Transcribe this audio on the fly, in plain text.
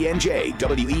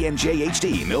WENJ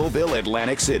HD, Millville,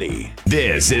 Atlantic City.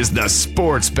 This is the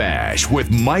Sports Bash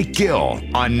with Mike Gill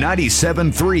on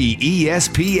 97.3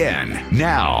 ESPN.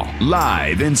 Now,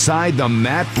 live inside the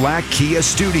Matt Black Kia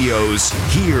Studios,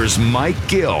 here's Mike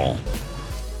Gill.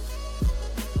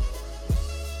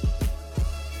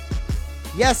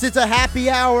 Yes, it's a happy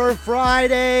hour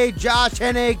Friday. Josh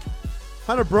Hennig,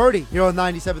 Hunter Brody here on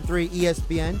 97.3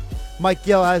 ESPN. Mike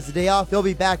Gill has the day off. He'll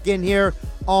be back in here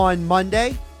on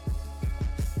Monday.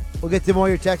 We'll get to more of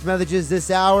your text messages this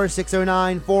hour,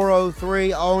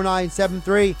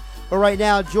 609-403-0973. But right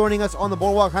now, joining us on the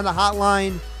Boardwalk Honda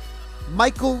Hotline,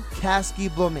 Michael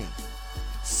Kasky-Blumey,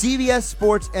 CBS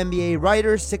Sports NBA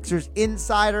writer, Sixers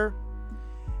insider.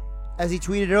 As he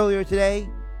tweeted earlier today,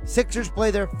 Sixers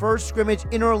play their first scrimmage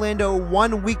in Orlando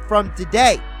 1 week from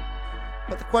today.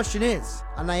 But the question is,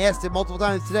 and I asked it multiple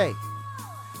times today,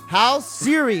 how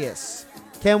serious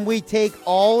can we take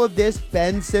all of this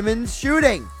Ben Simmons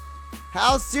shooting?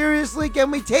 How seriously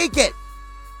can we take it?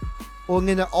 We'll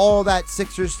get into all that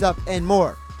Sixers stuff and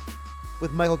more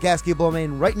with Michael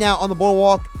Kasky-Blumey right now on the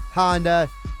Boardwalk Honda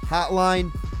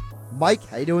Hotline. Mike,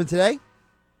 how you doing today?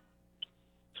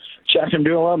 Josh, I'm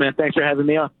doing well, man. Thanks for having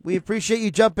me on. We appreciate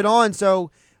you jumping on, so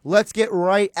let's get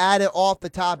right at it off the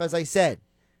top. As I said,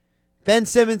 Ben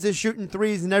Simmons is shooting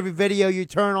threes in every video you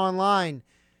turn online.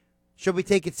 Should we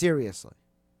take it seriously?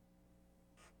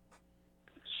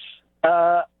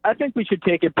 I think we should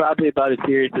take it probably about as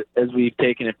serious as we've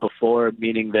taken it before,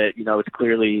 meaning that, it's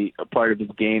clearly a part of his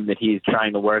game that he's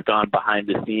trying to work on behind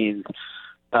the scenes.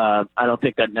 I don't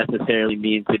think that necessarily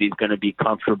means that he's going to be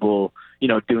comfortable,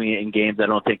 doing it in games. I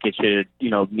don't think it should,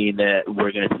 mean that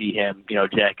we're going to see him,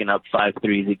 jacking up 5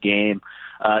 threes a game,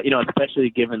 especially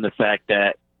given the fact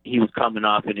that he was coming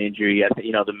off an injury. I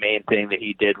think, the main thing that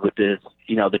he did with this,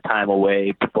 the time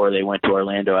away before they went to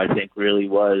Orlando, I think really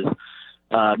was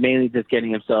mainly just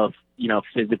getting himself,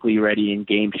 physically ready in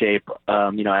game shape,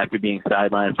 after being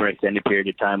sidelined for an extended period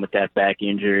of time with that back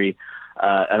injury.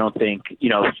 I don't think,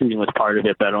 shooting was part of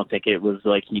it, but I don't think it was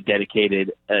like he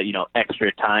dedicated,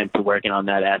 extra time to working on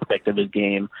that aspect of his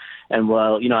game. And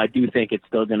while, I do think it's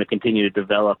still going to continue to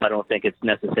develop, I don't think it's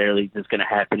necessarily just going to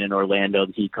happen in Orlando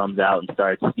that he comes out and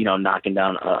starts, knocking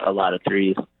down a lot of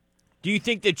threes. Do you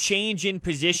think the change in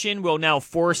position will now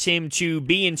force him to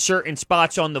be in certain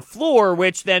spots on the floor,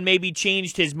 which then maybe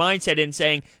changed his mindset in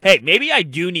saying, hey, maybe I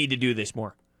do need to do this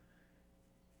more?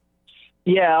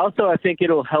 Yeah, also I think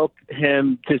it'll help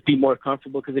him just be more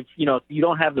comfortable because if you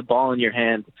don't have the ball in your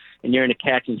hands and you're in a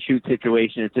catch and shoot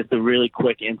situation, it's just a really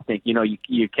quick instinct.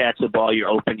 You catch the ball, you're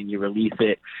open, and you release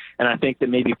it. And I think that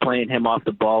maybe playing him off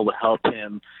the ball would help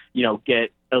him,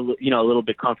 get a little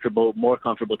bit more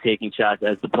comfortable taking shots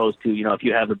as opposed to, if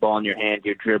you have the ball in your hand,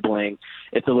 you're dribbling.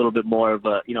 It's a little bit more of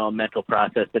a, a mental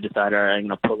process to decide, all right, I'm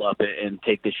going to pull up and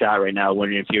take the shot right now,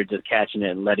 when if you're just catching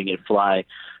it and letting it fly.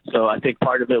 So I think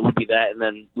part of it would be that. And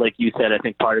then, like you said, I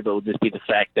think part of it would just be the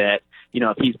fact that,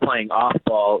 if he's playing off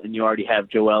ball and you already have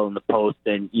Joel in the post,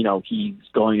 then, he's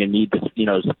going to need to,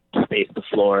 space the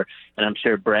floor. And I'm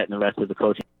sure Brett and the rest of the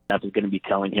coaching staff is going to be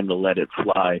telling him to let it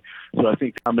fly. So I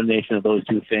think the combination of those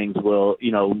two things will,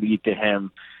 lead to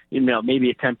him, maybe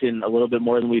attempting a little bit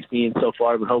more than we've seen so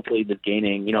far, but hopefully just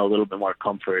gaining, a little bit more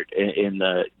comfort in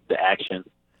the action.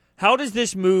 How does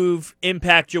this move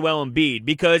impact Joel Embiid?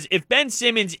 Because if Ben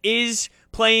Simmons is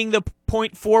playing the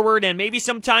point forward and maybe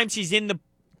sometimes he's in the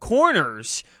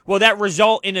corners, will that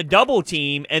result in a double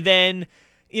team? And then,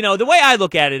 the way I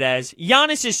look at it as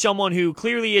Giannis is someone who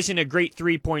clearly isn't a great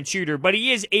three-point shooter, but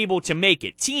he is able to make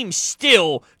it. Teams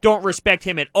still don't respect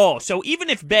him at all. So even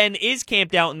if Ben is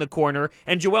camped out in the corner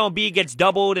and Joel Embiid gets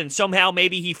doubled and somehow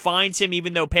maybe he finds him,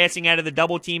 even though passing out of the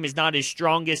double team is not his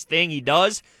strongest thing he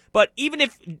does, but even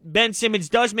if Ben Simmons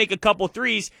does make a couple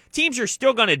threes, teams are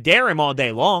still going to dare him all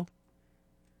day long.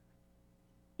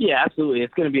 Yeah, absolutely.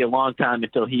 It's going to be a long time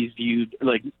until he's viewed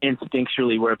like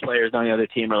instinctually where players on the other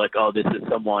team are like, oh, this is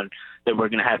someone that we're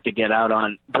going to have to get out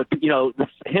on. But,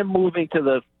 him moving to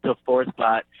the 4th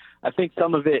spot, I think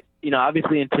some of it,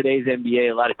 obviously in today's NBA,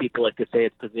 a lot of people like to say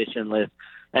it's positionless.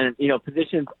 And,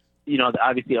 positions,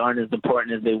 obviously aren't as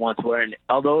important as they once were. And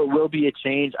although it will be a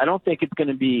change, I don't think it's going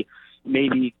to be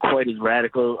maybe quite as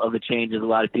radical of a change as a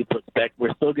lot of people expect.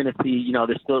 We're still going to see,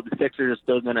 the Sixers are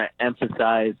still going to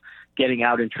emphasize getting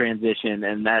out in transition,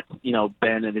 and that's,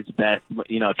 Ben at his best.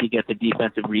 If he gets a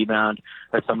defensive rebound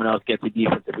or someone else gets a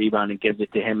defensive rebound and gives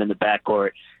it to him in the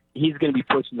backcourt, he's going to be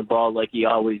pushing the ball like he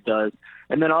always does.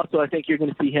 And then also I think you're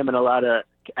going to see him in a lot of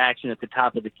action at the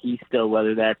top of the key still,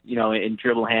 whether that's, in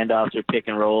dribble handoffs or pick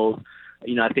and rolls.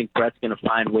 I think Brett's going to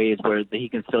find ways where he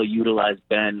can still utilize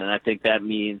Ben, and I think that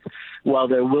means, while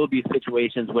there will be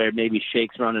situations where maybe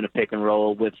Shake's running a pick and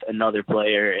roll with another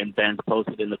player and Ben's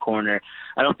posted in the corner,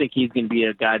 I don't think he's going to be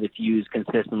a guy that's used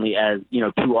consistently as,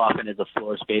 too often as a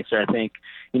floor spacer. I think,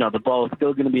 the ball is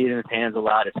still going to be in his hands a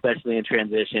lot, especially in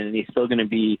transition, and he's still going to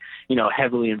be,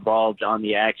 heavily involved on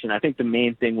the action. I think the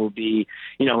main thing will be,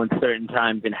 in certain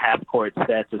times in half-court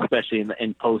sets, especially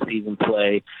in postseason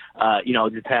play,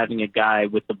 just having a guy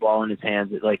with the ball in his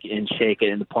hands, like in Shake it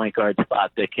in the point guard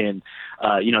spot that can,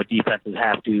 defenses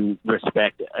have to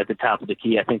respect at the top of the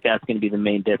key. I think that's going to be the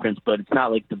main difference, but it's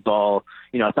not like the ball,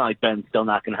 it's not like Ben's still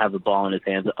not going to have the ball in his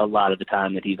hands a lot of the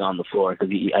time that he's on the floor,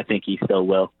 because I think he still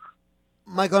will.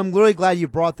 Michael, I'm really glad you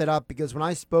brought that up, because when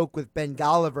I spoke with Ben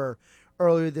Golliver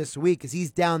earlier this week, because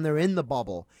he's down there in the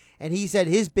bubble, and he said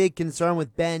his big concern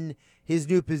with Ben, his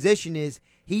new position, is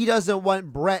he doesn't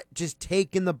want Brett just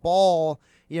taking the ball,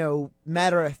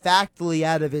 matter-of-factly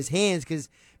out of his hands, because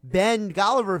Ben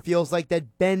Golliver feels like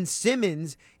that Ben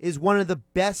Simmons is one of the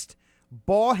best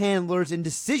ball handlers and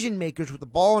decision makers with the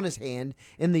ball in his hand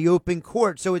in the open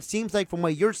court. So it seems like, from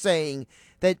what you're saying,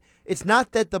 that it's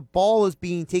not that the ball is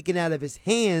being taken out of his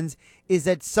hands, is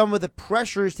that some of the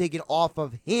pressure is taken off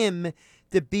of him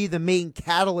to be the main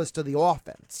catalyst of the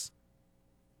offense.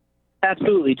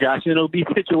 Absolutely, Josh. And it'll be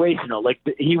situational. Like,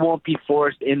 he won't be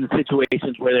forced in the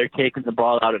situations where they're taking the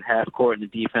ball out at half court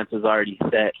and the defense is already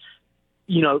set.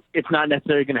 It's not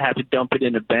necessarily going to have to dump it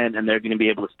into Ben and they're going to be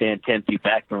able to stand 10 feet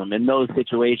back from him. In those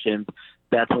situations,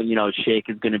 that's when, Shake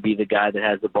is going to be the guy that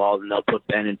has the ball, and they'll put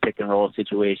Ben in pick and roll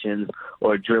situations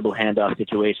or dribble handoff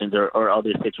situations or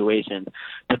other situations.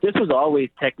 But this was always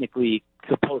technically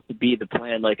supposed to be the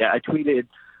plan. Like, I tweeted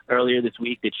earlier this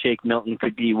week that Shake Milton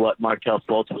could be what Markelle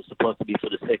Fultz was supposed to be for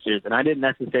the Sixers, and I didn't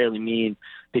necessarily mean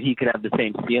that he could have the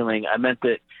same ceiling. I meant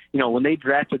that, when they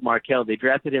drafted Markelle, they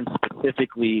drafted him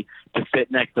specifically to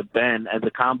fit next to Ben as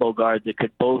a combo guard that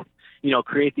could both,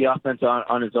 create the offense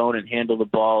on his own and handle the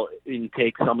ball and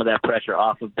take some of that pressure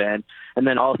off of Ben, and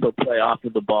then also play off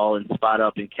of the ball and spot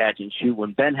up and catch and shoot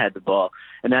when Ben had the ball.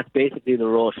 And that's basically the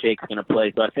role Shake's going to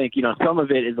play. So I think, some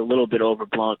of it is a little bit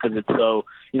overblown because it's so,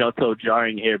 it's so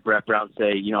jarring to hear Brett Brown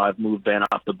say, I've moved Ben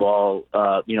off the ball,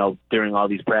 during all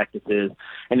these practices.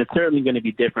 And it's certainly going to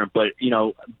be different, but,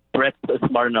 Brett's a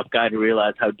smart enough guy to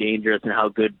realize how dangerous and how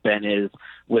good Ben is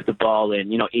with the ball in,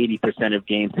 80% of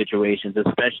game situations,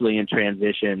 especially in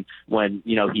transition when,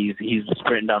 he's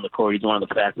sprinting down the court. He's one of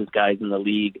the fastest guys in the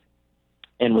league.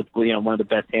 And with, one of the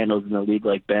best handles in the league,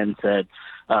 like Ben said,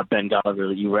 Ben Golliver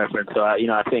that you referenced. So,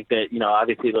 I think that,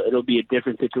 obviously it'll be a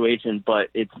different situation, but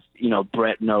it's,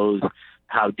 Brett knows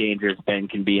how dangerous Ben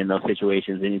can be in those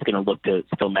situations, and he's going to look to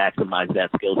still maximize that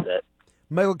skill set.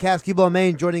 Michael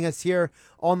Kasky-Blomane joining us here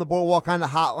on the Boardwalk Honda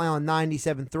Hotline on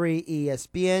 97.3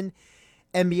 ESPN.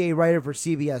 NBA writer for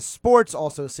CBS Sports,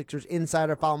 also Sixers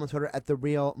insider. Follow him on Twitter at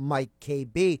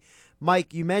 @TheRealMikeKB.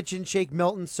 Mike, you mentioned Shake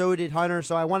Milton, so did Hunter,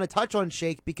 so I want to touch on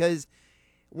Shake because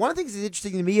one of the things that's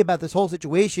interesting to me about this whole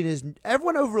situation is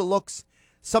everyone overlooks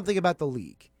something about the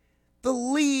league. The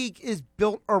league is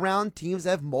built around teams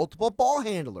that have multiple ball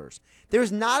handlers.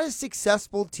 There's not a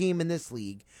successful team in this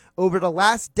league over the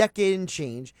last decade and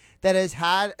change that has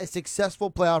had a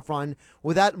successful playoff run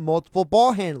without multiple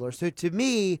ball handlers. So to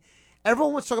me,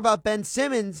 everyone wants to talk about Ben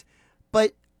Simmons,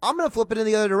 but I'm going to flip it in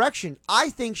the other direction.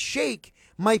 I think Shake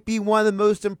might be one of the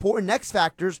most important X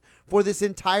factors for this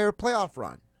entire playoff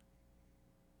run.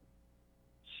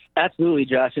 Absolutely,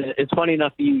 Josh. And it's funny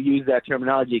enough you use that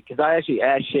terminology because I actually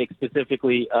asked Shake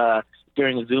specifically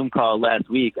during a Zoom call last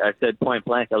week. I said point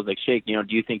blank, I was like, Shake, do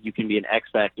you think you can be an X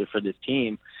factor for this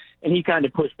team? And he kind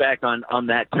of pushed back on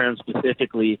that term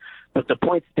specifically. But the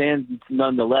point stands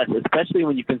nonetheless, especially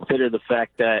when you consider the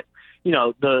fact that,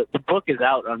 the book is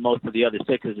out on most of the other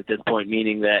Sixers at this point,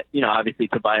 meaning that, obviously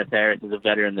Tobias Harris is a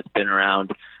veteran that's been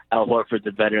around. Al Horford's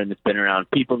a veteran that's been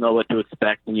around. People know what to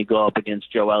expect when you go up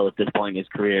against Joel at this point in his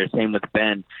career. Same with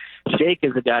Ben. Shake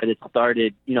is a guy that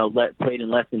started, played in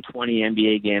less than 20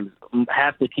 NBA games.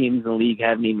 Half the teams in the league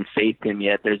haven't even faced him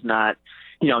yet. There's not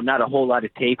a whole lot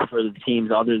of tape for the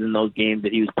teams other than those games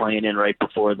that he was playing in right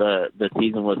before the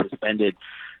season was suspended.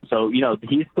 So,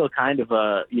 he's still kind of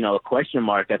a question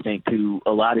mark, I think, to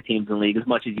a lot of teams in the league, as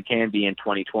much as you can be in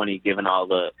 2020, given all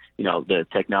the, the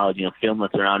technology and film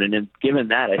that's around. And then given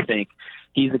that, I think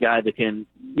he's a guy that can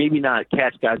maybe not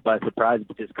catch guys by surprise,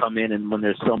 but just come in and when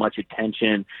there's so much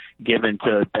attention given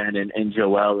to Ben and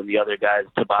Joel and the other guys,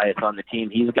 Tobias on the team,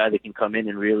 he's a guy that can come in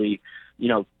and really,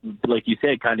 like you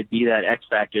said, kind of be that X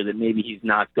factor that maybe he's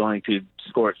not going to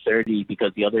score 30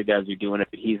 because the other guys are doing it,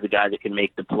 but he's the guy that can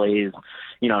make the plays,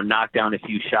 knock down a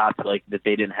few shots like that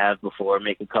they didn't have before,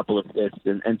 make a couple of assists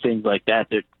and things like that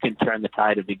can turn the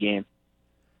tide of the game.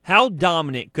 How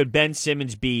dominant could Ben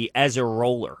Simmons be as a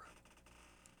roller?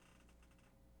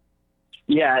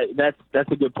 Yeah, that's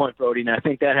a good point, Brody, and I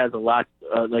think that has a lot.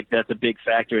 That's a big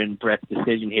factor in Brett's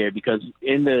decision here because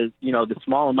in the the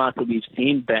small amounts that we've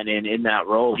seen Ben in that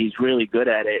role, he's really good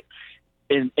at it.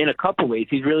 In a couple ways,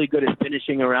 he's really good at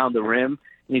finishing around the rim.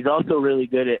 And he's also really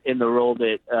good in the role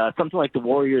that something like the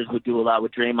Warriors would do a lot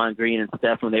with Draymond Green and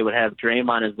Steph when they would have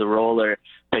Draymond as the roller,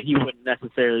 but he wouldn't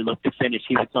necessarily look to finish.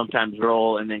 He would sometimes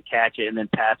roll and then catch it and then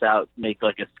pass out, make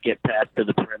like a skip pass to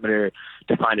the perimeter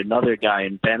to find another guy.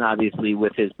 And Ben, obviously,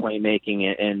 with his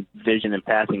playmaking and vision and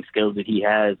passing skills that he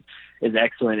has, is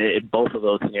excellent in both of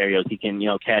those scenarios. He can,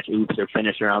 catch oops or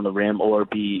finish around the rim or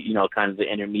be, kind of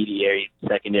the intermediary,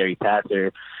 secondary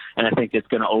passer. And I think it's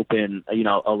going to open,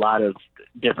 a lot of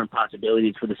different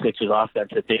possibilities for the Sixers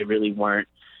offense that they really weren't,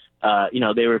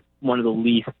 they were one of the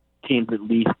least teams that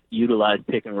least utilized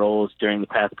pick and rolls during the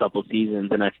past couple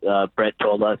seasons. And Brett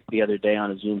told us the other day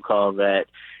on a Zoom call that,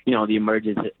 the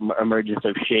emergence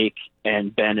of Shake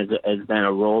and Ben as then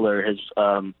a roller has,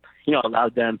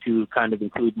 allowed them to kind of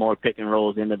include more pick and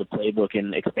rolls into the playbook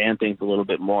and expand things a little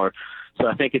bit more. So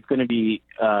I think it's going to be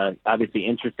obviously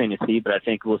interesting to see, but I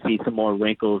think we'll see some more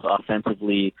wrinkles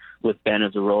offensively with Ben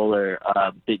as a roller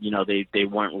that they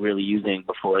weren't really using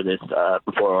before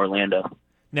Orlando.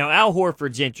 Now, Al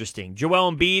Horford's interesting.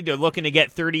 Joel Embiid, they're looking to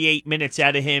get 38 minutes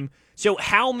out of him. So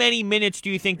how many minutes do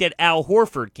you think that Al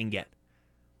Horford can get?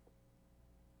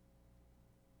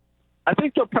 I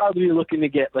think they'll probably be looking to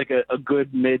get like a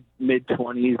good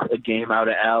mid-20s a game out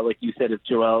of Al. Like you said,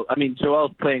 Joel's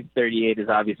playing 38 is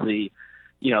obviously,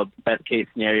 best case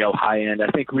scenario, high end. I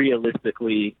think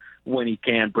realistically, when he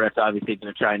can, Brett's obviously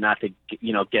going to try not to,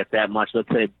 get that much. Let's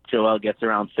say Joel gets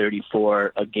around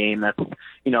 34 a game. That's,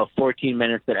 14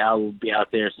 minutes that Al will be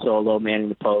out there solo manning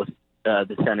the post,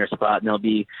 the center spot. And there'll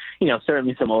be,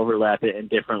 certainly some overlap in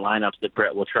different lineups that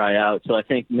Brett will try out. So I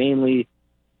think mainly,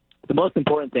 the most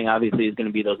important thing, obviously, is going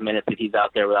to be those minutes that he's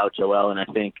out there without Joel. And I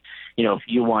think, if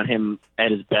you want him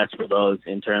at his best for those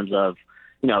in terms of,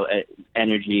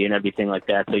 energy and everything like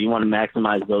that. So you want to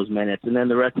maximize those minutes. And then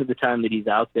the rest of the time that he's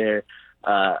out there,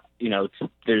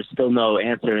 there's still no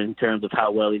answer in terms of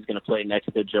how well he's going to play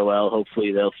next to Joel.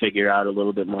 Hopefully they'll figure out a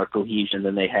little bit more cohesion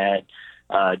than they had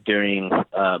during,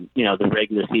 the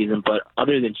regular season. But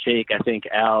other than Shake, I think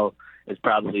Al is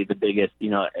probably the biggest,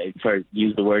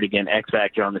 use the word again, X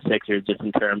factor on the Sixers, just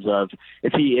in terms of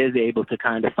if he is able to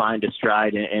kind of find a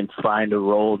stride and find a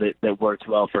role that works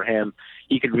well for him,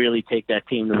 he could really take that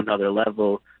team to another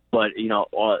level. But,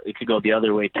 it could go the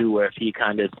other way too, where if he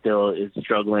kind of still is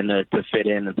struggling to fit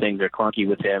in and things are clunky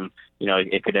with him,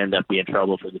 it could end up being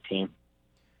trouble for the team.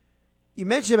 You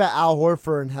mentioned about Al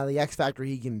Horford and how the X factor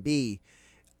he can be.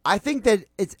 I think that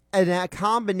it's a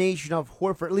combination of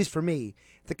Horford, at least for me,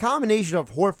 the combination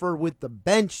of Horford with the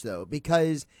bench, though,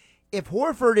 because if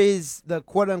Horford is the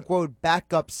quote-unquote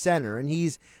backup center and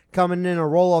he's coming in a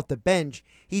roll off the bench,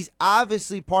 he's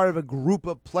obviously part of a group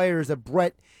of players that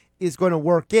Brett is going to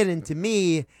work in. And to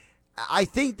me, I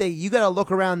think that you got to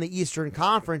look around the Eastern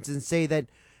Conference and say that,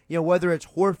 whether it's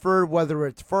Horford, whether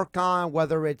it's Furkan,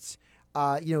 whether it's,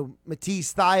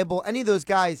 Matisse Thybulle, any of those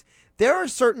guys, there are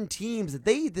certain teams that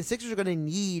the Sixers are going to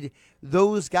need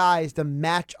those guys to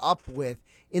match up with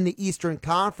in the Eastern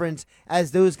Conference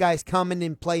as those guys come in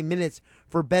and play minutes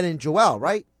for Ben and Joel,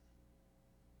 right?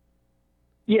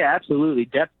 Yeah, absolutely.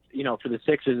 Depth, for the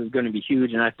Sixers is going to be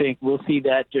huge, and I think we'll see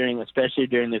that especially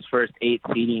during this first 8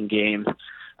 seeding games.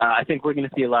 I think we're going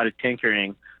to see a lot of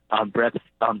tinkering on Brett's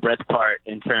part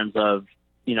in terms of,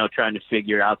 trying to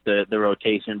figure out the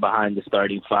rotation behind the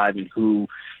starting 5 and who,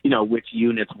 which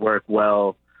units work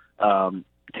well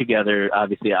together,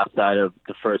 obviously outside of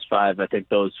the first 5. I think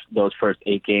those first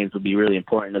 8 games will be really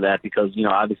important to that because,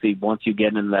 obviously once you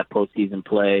get into that postseason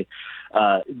play,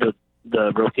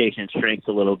 the rotation shrinks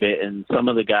a little bit. And some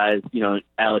of the guys,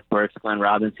 Alec Burks, Glenn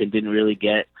Robinson didn't really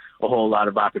get a whole lot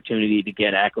of opportunity to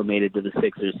get acclimated to the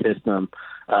Sixers system,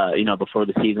 before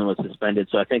the season was suspended.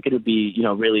 So I think it'll be,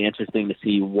 really interesting to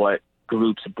see what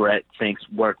groups Brett thinks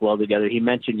work well together. He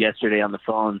mentioned yesterday on the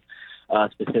phone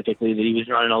specifically that he was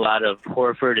running a lot of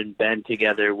Horford and Ben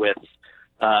together with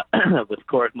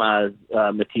Korkmaz,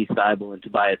 Matisse Thybulle, and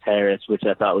Tobias Harris, which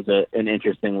I thought was an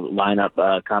interesting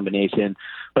lineup combination.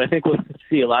 But I think we'll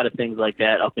see a lot of things like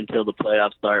that up until the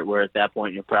playoffs start, where at that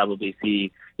point you'll probably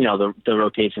see, the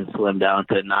rotation slim down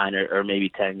to 9 or maybe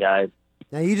 10 guys.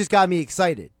 Now you just got me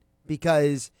excited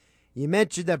because you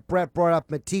mentioned that Brett brought up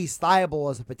Matisse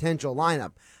Thybulle as a potential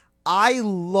lineup. I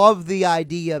love the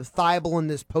idea of Thybulle in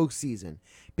this postseason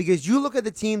because you look at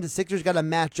the team the Sixers got to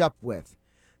match up with.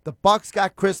 The Bucks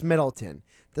got Chris Middleton.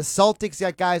 The Celtics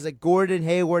got guys like Gordon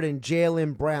Hayward and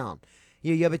Jaylen Brown.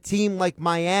 You have a team like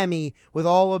Miami with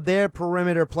all of their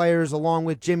perimeter players along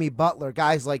with Jimmy Butler,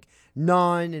 guys like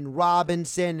Nunn and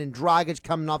Robinson and Dragic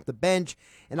coming off the bench.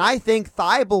 And I think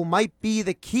Thybulle might be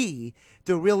the key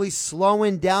to really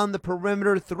slowing down the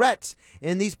perimeter threats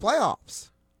in these playoffs.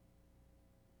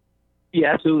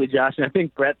 Yeah, absolutely, Josh. And I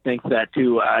think Brett thinks that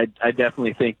too. I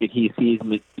definitely think that he sees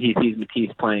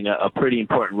Matisse playing a pretty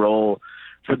important role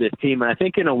for this team. And I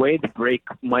think in a way the break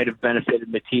might have benefited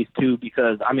Matisse too,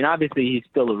 because I mean obviously he's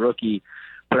still a rookie,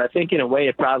 but I think in a way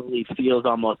it probably feels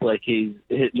almost like his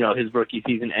rookie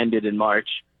season ended in March,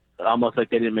 almost like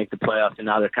they didn't make the playoffs, and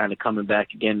now they're kind of coming back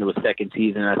again to a second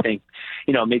season. I think,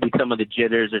 maybe some of the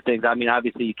jitters or things. I mean,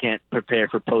 obviously you can't prepare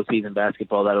for postseason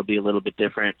basketball. That'll be a little bit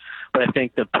different. But I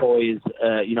think the poise,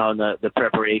 and the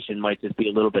preparation might just be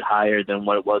a little bit higher than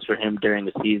what it was for him during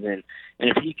the season. And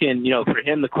if he can, for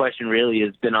him, the question really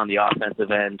has been on the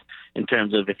offensive end in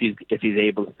terms of if he's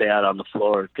able to stay out on the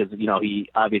floor, because, he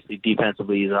obviously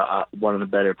defensively is one of the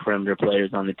better perimeter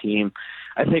players on the team.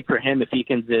 I think for him, if he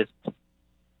can just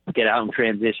get out in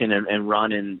transition and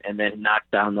run and then knock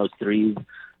down those threes,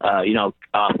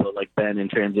 also like Ben in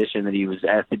transition that he was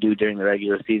asked to do during the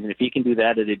regular season. If he can do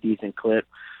that at a decent clip,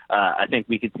 I think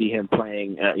we could see him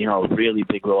playing, a really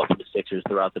big role for the Sixers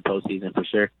throughout the postseason for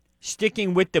sure.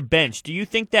 Sticking with the bench, do you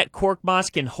think that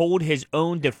Korkmaz can hold his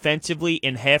own defensively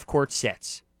in half-court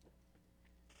sets?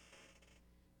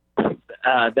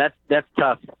 That's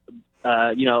tough.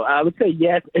 I would say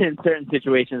yes in certain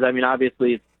situations. I mean,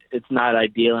 obviously it's not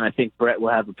ideal, and I think Brett will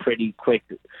have a pretty quick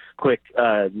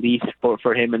leash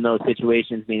for him in those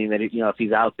situations, meaning that, if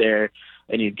he's out there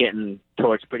and he's getting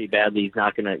torched pretty badly, he's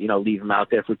not going to, leave him out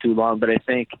there for too long. But I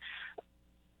think,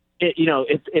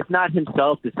 if not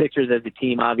himself, the Sixers as a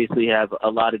team obviously have a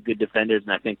lot of good defenders,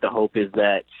 and I think the hope is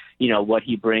that, what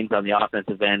he brings on the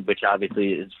offensive end, which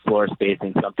obviously is floor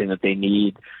spacing, something that they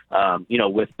need,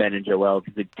 with Ben and Joel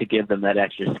to give them that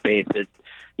extra space. That,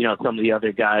 some of the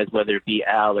other guys, whether it be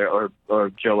Al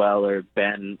or Joel or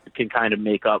Ben, can kind of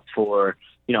make up for,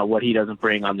 what he doesn't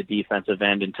bring on the defensive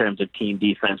end in terms of team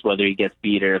defense, whether he gets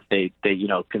beat or if they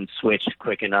can switch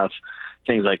quick enough,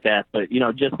 things like that. But,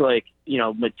 just like,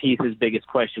 Matisse's biggest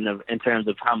question in terms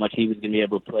of how much he was going to be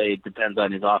able to play depends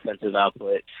on his offensive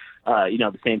output.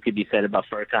 The same could be said about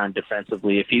Furkan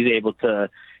defensively. If he's able to,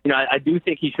 I do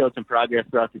think he showed some progress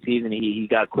throughout the season. He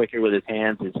got quicker with his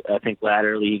hands. I think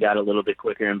laterally he got a little bit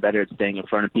quicker and better at staying in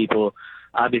front of people.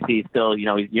 Obviously, he's still,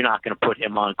 you're not going to put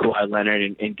him on Kawhi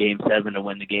Leonard in Game 7 to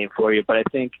win the game for you. But I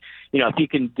think, if he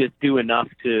can just do enough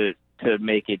to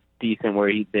make it decent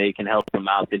where they can help him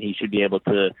out, then he should be able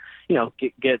to,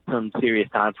 get some serious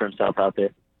time for himself out there.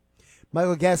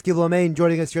 Michael Gasky-Lemaine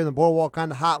joining us here on the Boardwalk on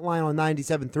the hotline on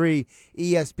 97.3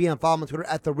 ESPN. Follow him on Twitter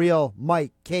at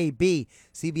 @TheRealMikeKB,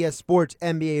 CBS Sports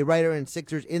NBA writer and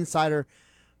Sixers insider.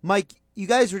 Mike, you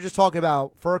guys were just talking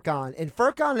about Furkan, and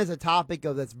Furkan is a topic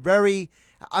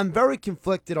I'm very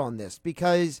conflicted on this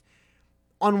because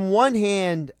on one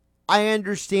hand, I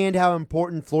understand how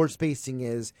important floor spacing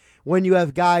is when you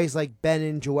have guys like Ben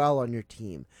and Joel on your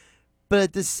team. But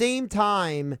at the same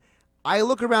time, I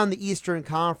look around the Eastern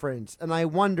Conference and I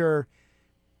wonder,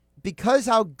 because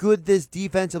how good this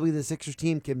defensively the Sixers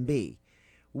team can be,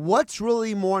 what's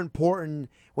really more important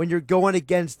when you're going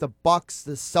against the Bucks,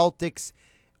 the Celtics,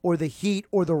 or the Heat,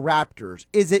 or the Raptors?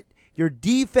 Is it your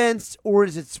defense or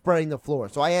is it spreading the floor?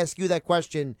 So I ask you that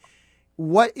question.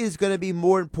 What is going to be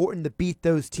more important to beat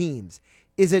those teams?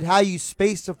 Is it how you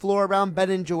space the floor around Ben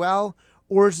and Joel,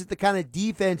 or is it the kind of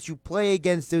defense you play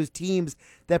against those teams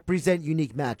that present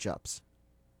unique matchups?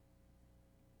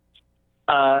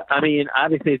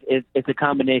 Obviously it's a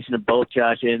combination of both,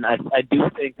 Josh, and I do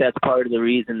think that's part of the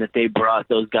reason that they brought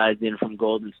those guys in from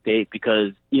Golden State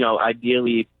because,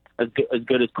 ideally, as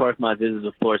good as Korkmaz is as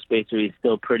a floor spacer, he's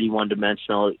still pretty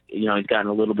one-dimensional. He's gotten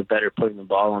a little bit better putting the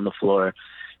ball on the floor.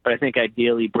 But I think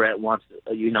ideally Brett wants,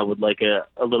 would like a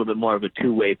little bit more of a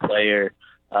two-way player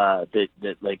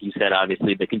that, like you said,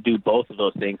 obviously, that can do both of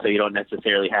those things, so you don't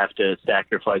necessarily have to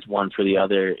sacrifice one for the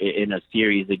other in a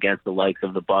series against the likes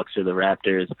of the Bucks or the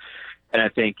Raptors. And I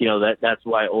think, that's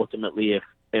why ultimately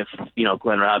if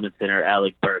Glenn Robinson or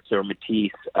Alec Burks or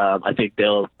Matisse, I think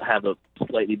they'll have a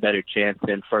slightly better chance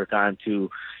than Furkan to,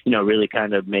 really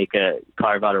kind of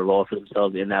carve out a role for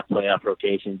themselves in that playoff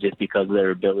rotation just because of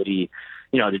their ability,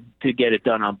 to get it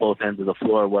done on both ends of the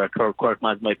floor, where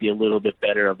Korkmaz might be a little bit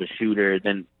better of a shooter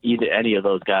than any of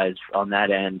those guys on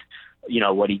that end.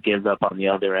 What he gives up on the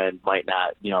other end might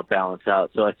not, balance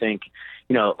out. So I think,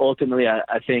 ultimately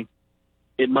I think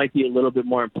it might be a little bit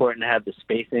more important to have the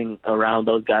spacing around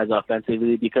those guys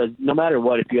offensively, because no matter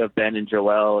what, if you have Ben and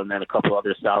Joel and then a couple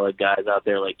other solid guys out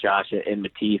there like Josh and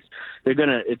Matisse, you're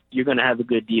gonna have a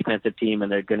good defensive team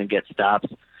and they're gonna get stops.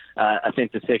 I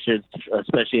think the Sixers,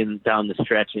 especially down the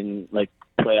stretch in like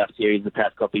playoff series the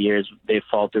past couple of years, they've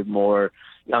faltered more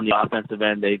on the offensive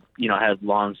end. They had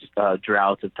long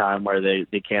droughts of time where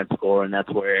they can't score, and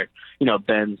that's where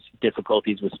Ben's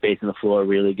difficulties with spacing the floor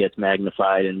really gets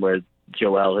magnified, and where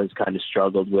Joel has kind of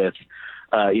struggled with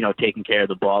taking care of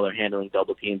the ball or handling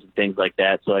double teams and things like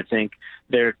that. So I think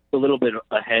they're a little bit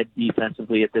ahead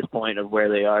defensively at this point of where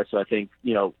they are. So I think,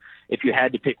 if you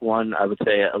had to pick one, I would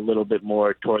say a little bit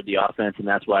more toward the offense, and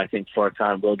that's why I think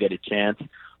Furkan will get a chance.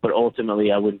 But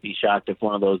ultimately, I wouldn't be shocked if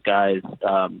one of those guys, that's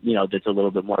a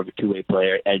little bit more of a two-way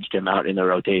player, edged him out in the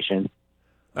rotation.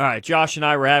 All right, Josh and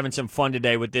I were having some fun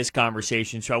today with this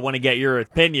conversation, so I want to get your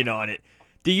opinion on it.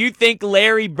 Do you think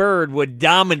Larry Bird would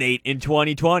dominate in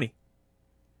 2020?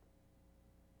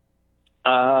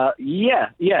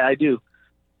 Yeah, I do.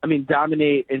 I mean,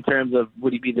 dominate in terms of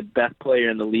would he be the best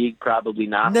player in the league? Probably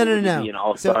not. No. Would he be an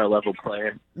all-star level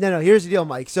player? No. Here's the deal,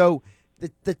 Mike. So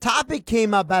the topic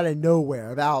came up out of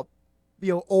nowhere about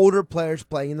older players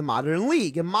playing in the modern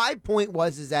league, and my point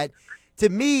is that to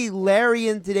me, Larry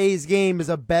in today's game is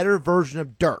a better version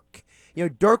of Dirk.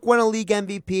 Dirk won a league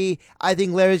MVP. I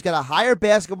think Larry's got a higher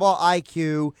basketball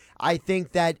IQ. I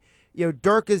think that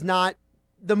Dirk is not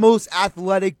the most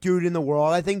athletic dude in the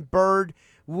world. I think Bird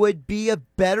would be a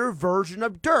better version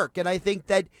of Dirk. And I think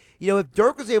that, if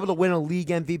Dirk was able to win a league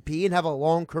MVP and have a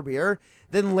long career,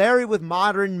 then Larry with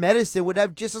modern medicine would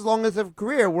have just as long as a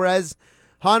career, whereas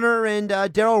Hunter and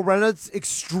Darryl Reynolds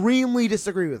extremely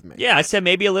disagree with me. Yeah, I said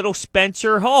maybe a little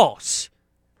Spencer Hawes.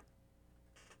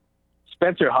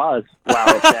 Spencer Hawes.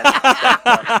 Wow.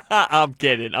 That's I'm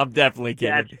kidding. I'm definitely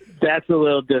kidding. That's a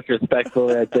little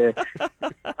disrespectful right there.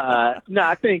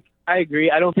 No, I agree.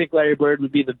 I don't think Larry Bird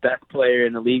would be the best player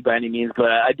in the league by any means,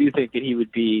 but I do think that he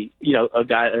would be,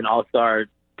 an all-star,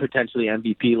 potentially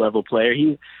MVP level player.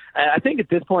 I think at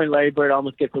this point, Larry Bird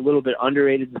almost gets a little bit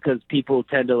underrated because people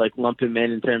tend to lump him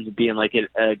in terms of being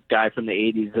a guy from the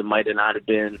 80s that might not have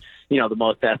been, the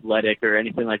most athletic or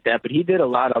anything like that. But he did a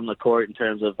lot on the court in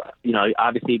terms of,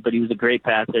 obviously, but he was a great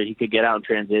passer. He could get out in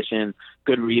transition,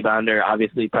 good rebounder,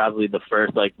 obviously probably the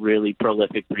first really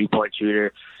prolific three-point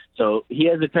shooter. So he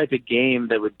has a type of game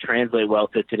that would translate well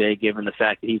to today, given the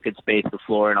fact that he could space the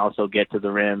floor and also get to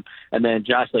the rim. And then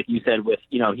Josh, like you said, with,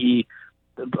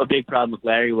 a big problem with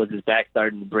Larry was his back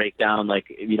starting to break down,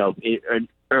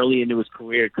 early into his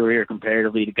career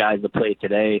comparatively to guys that play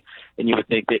today. And you would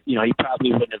think that, he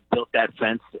probably wouldn't have built that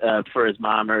fence for his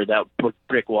mom or that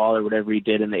brick wall or whatever he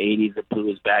did in the 80s that blew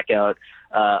his back out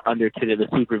under the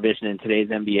supervision in today's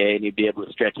NBA, and he'd be able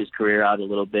to stretch his career out a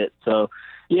little bit. So,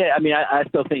 yeah, I mean, I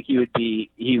still think he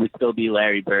would still be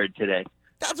Larry Bird today.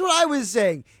 That's what I was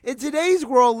saying. In today's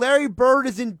world, Larry Bird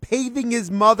isn't paving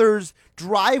his mother's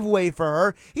driveway for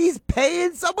her. He's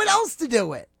paying someone else to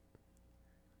do it.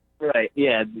 Right,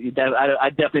 yeah. I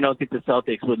definitely don't think the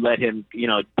Celtics would let him,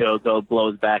 go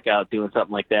blow his back out doing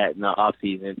something like that in the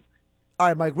offseason. All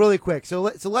right, Mike, really quick. So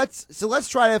let's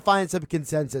try to find some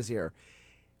consensus here.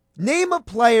 Name a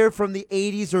player from the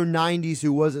 80s or 90s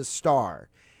who was a star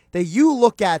that you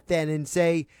look at then and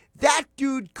say, that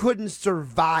dude couldn't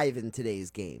survive in today's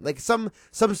game. Like some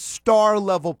star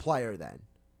level player then.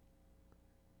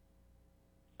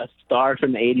 A star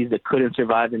from the 80s that couldn't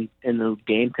survive in the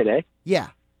game today? Yeah.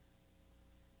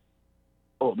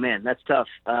 Oh, man, that's tough.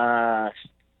 I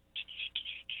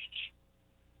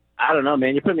don't know,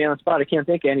 man. You put me on the spot. I can't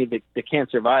think of any that can't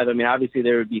survive. I mean, obviously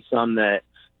there would be some that,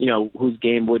 whose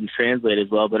game wouldn't translate as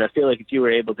well. But I feel like if you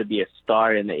were able to be a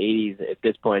star in the 80s at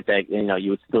this point, that you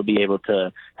would still be able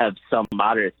to have some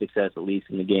moderate success at least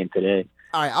in the game today.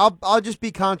 All right, I'll just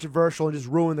be controversial and just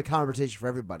ruin the conversation for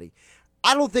everybody.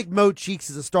 I don't think Mo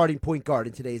Cheeks is a starting point guard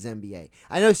in today's NBA.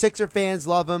 I know Sixer fans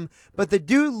love him, but the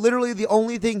dude, literally the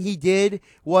only thing he did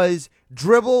was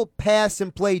dribble, pass,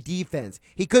 and play defense.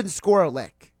 He couldn't score a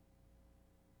lick.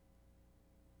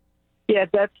 Yeah,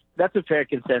 that's a fair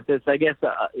consensus. I guess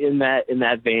in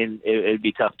that vein, it would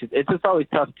be tough to. It's just always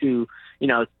tough to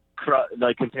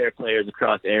compare players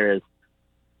across eras.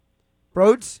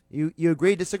 Brodes, you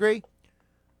agree, disagree?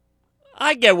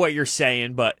 I get what you're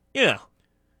saying, but,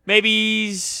 maybe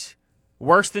he's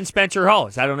worse than Spencer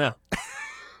Hawes. I don't know.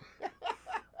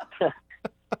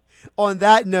 On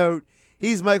that note,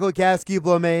 he's Michael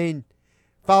Kasky-Blomane.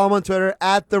 Follow him on Twitter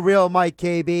at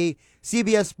 @TheRealMikeKB.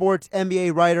 CBS Sports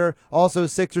NBA writer, also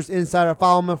Sixers insider.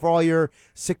 Follow him for all your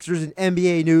Sixers and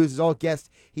NBA news. As all guests,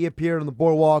 he appeared on the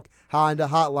Boardwalk Honda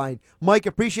Hotline. Mike,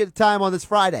 appreciate the time on this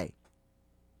Friday.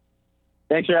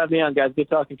 Thanks for having me on, guys. Good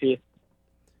talking to you.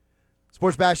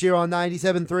 Sports Bash here on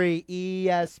 97.3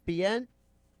 ESPN.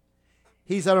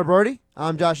 He's Hunter Brody.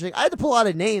 I'm Josh Nick. I had to pull out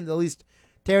a name to at least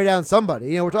tear down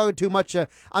somebody. We're talking too much.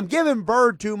 I'm giving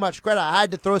Bird too much credit. I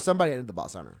had to throw somebody into the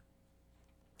bus, Hunter.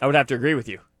 I would have to agree with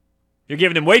you. You're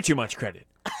giving him way too much credit.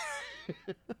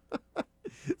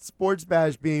 Sports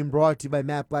Bash being brought to you by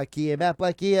Matt Black Kia. Matt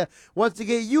Black Kia wants to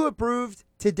get you approved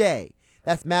today.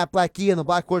 That's Matt Black Kia on the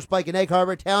Black Horse Pike in Egg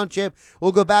Harbor Township.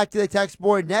 We'll go back to the text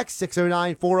board next,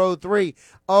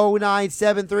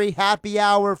 609-403-0973. Happy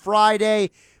Hour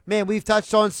Friday. Man, we've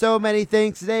touched on so many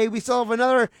things today. We still have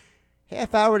another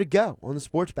half hour to go on the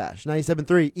Sports Bash.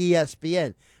 97.3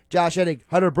 ESPN. Josh Hennig,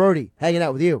 Hunter Brody, hanging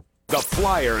out with you. The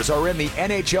Flyers are in the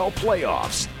NHL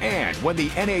playoffs, and when the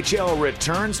NHL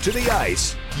returns to the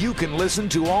ice, you can listen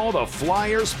to all the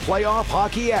Flyers playoff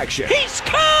hockey action. He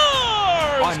scores!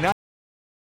 On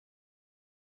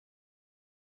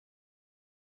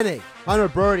Hunter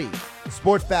Brody,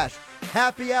 Sports Bash,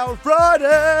 Happy Hour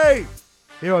Friday!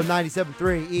 Here on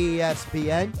 97.3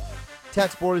 ESPN.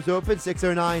 Text board is open,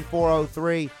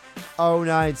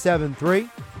 609-403-0973.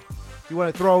 If you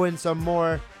want to throw in some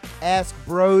more Ask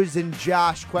Bros and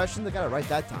Josh questions, I got it right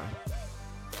that time.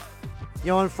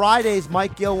 On Fridays,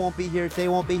 Mike Gill won't be here. They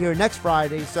won't be here next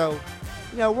Friday. So,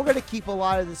 we're going to keep a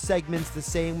lot of the segments the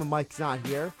same when Mike's not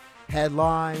here.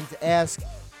 Headlines, Ask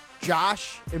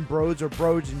Josh and Brodes, or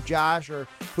Brodes and Josh, or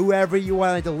whoever you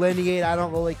want to delineate. I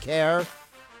don't really care.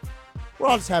 We're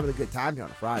all just having a good time here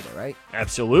on a Friday, right?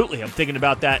 Absolutely. I'm thinking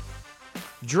about that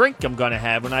drink I'm going to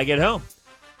have when I get home.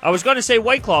 I was going to say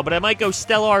White Claw, but I might go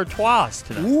Stella Artois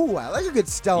tonight. Ooh, I like a good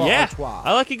Stella Artois.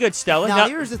 I like a good Stella. Now,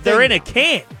 here's the thing. They're in a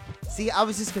can. See, I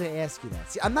was just going to ask you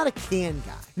that. See, I'm not a can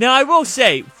guy. Now, I will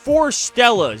say, for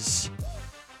Stellas,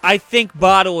 I think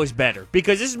bottle is better,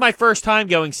 because this is my first time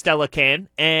going Stella can,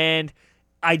 and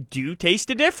I do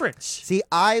taste a difference. See,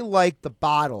 I like the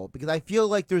bottle because I feel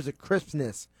like there's a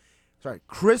crispness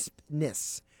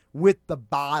with the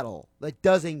bottle that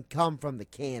doesn't come from the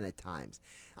can at times.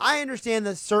 I understand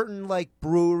that certain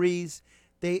breweries,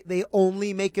 they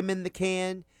only make them in the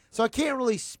can, so I can't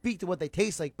really speak to what they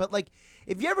taste like. But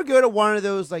if you ever go to one of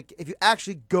those, if you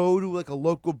actually go to a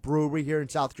local brewery here in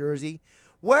South Jersey,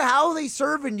 how are they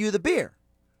serving you the beer?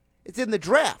 It's in the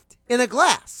draft in a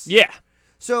glass. Yeah.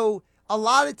 So a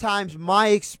lot of times my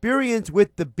experience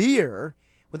with the beer,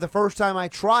 with the first time I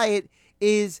try it,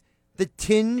 is the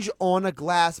tinge on a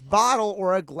glass bottle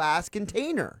or a glass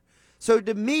container. So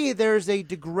to me, there's a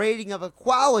degrading of a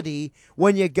quality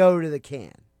when you go to the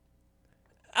can.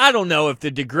 I don't know if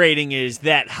the degrading is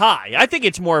that high. I think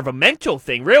it's more of a mental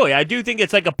thing, really. I do think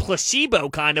it's like a placebo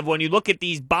kind of when you look at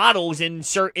these bottles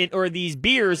or these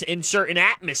beers in certain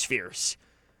atmospheres.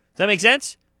 Does that make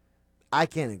sense? I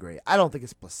can't agree. I don't think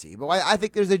it's placebo. I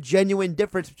think there's a genuine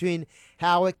difference between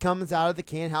how it comes out of the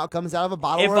can, how it comes out of a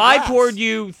bottle or a glass. If I poured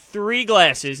you 3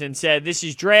 glasses and said, this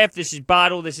is draft, this is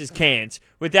bottle, this is cans,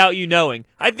 without you knowing,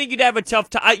 I think you'd have a tough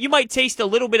time. You might taste a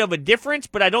little bit of a difference,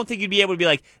 but I don't think you'd be able to be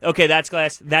like, okay, that's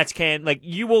glass, that's can.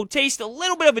 You will taste a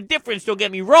little bit of a difference, don't get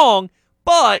me wrong,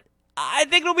 but I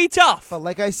think it'll be tough. But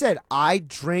like I said, I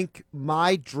drink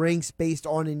my drinks based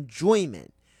on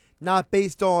enjoyment, not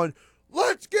based on,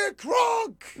 let's get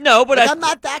crunk. No, but I'm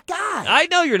not that guy. I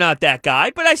know you're not that guy,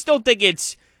 but I still think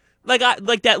it's like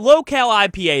that low-cal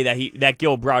IPA that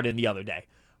Gill brought in the other day.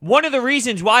 One of the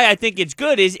reasons why I think it's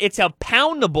good is it's a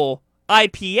poundable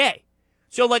IPA.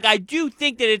 So I do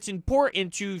think that it's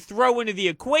important to throw into the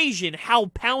equation how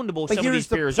poundable some of these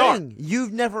beers are.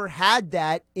 You've never had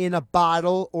that in a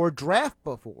bottle or draft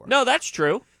before. No, that's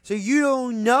true. So you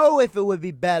don't know if it would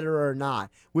be better or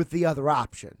not with the other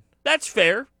option. That's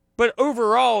fair. But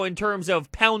overall, in terms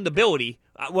of poundability,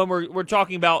 when we're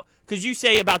talking about, because you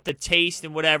say about the taste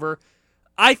and whatever,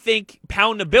 I think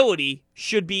poundability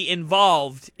should be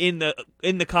involved in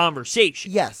the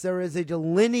conversation. Yes, there is a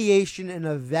delineation and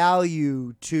a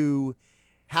value to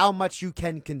how much you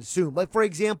can consume. For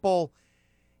example,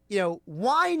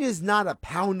 wine is not a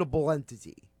poundable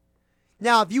entity.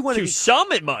 Now, if you want to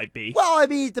some, it might be. Well,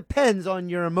 it depends on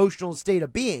your emotional state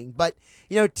of being. But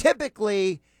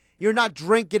typically, You're not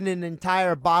drinking an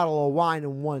entire bottle of wine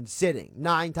in one sitting,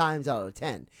 9 times out of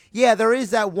 10. Yeah, there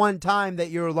is that one time that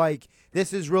you're like,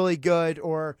 this is really good,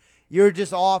 or you're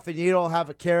just off and you don't have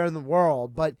a care in the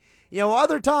world. But,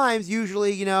 other times,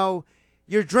 usually,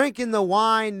 you're drinking the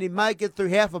wine and you might get through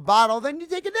half a bottle, then you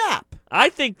take a nap. I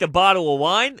think the bottle of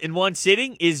wine in one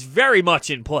sitting is very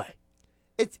much in play.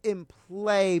 It's in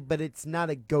play, but it's not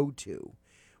a go-to.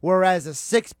 Whereas a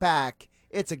 6-pack,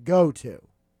 it's a go-to.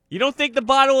 You don't think the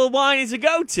bottle of wine is a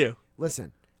go-to?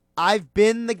 Listen, I've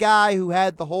been the guy who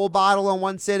had the whole bottle in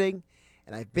one sitting,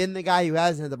 and I've been the guy who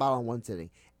hasn't had the bottle in one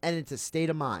sitting. And it's a state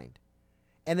of mind.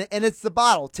 And it's the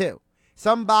bottle, too.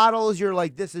 Some bottles, you're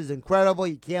like, this is incredible.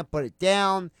 You can't put it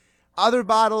down. Other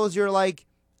bottles, you're like,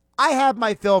 I have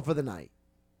my fill for the night.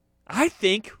 I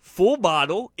think full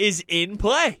bottle is in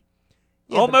play.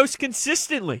 Yeah, almost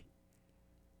consistently.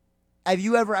 Have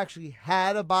you ever actually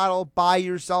had a bottle by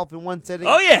yourself in one sitting?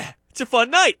 Oh, yeah. It's a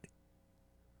fun night.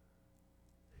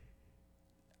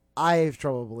 I have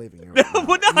trouble believing it. Well,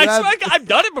 no, I've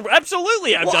done it before.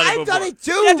 Absolutely, I've done it before. I've done it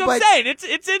too. Yeah, that's what I'm saying.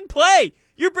 It's in play.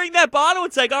 You bring that bottle,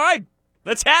 it's like, all right,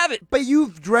 let's have it. But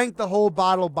you've drank the whole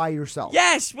bottle by yourself.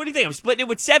 Yes. What do you think? I'm splitting it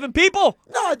with 7 people?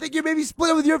 No, I think you maybe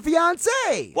split it with your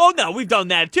fiancé. Well, no, we've done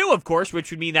that too, of course, which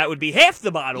would mean that would be half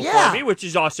the bottle for me, which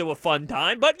is also a fun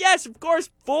time. But yes, of course,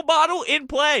 full bottle in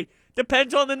play.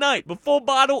 Depends on the night, but full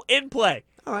bottle in play.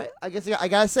 All right. I guess I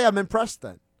got to say I'm impressed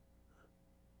then.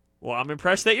 Well, I'm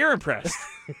impressed that you're impressed.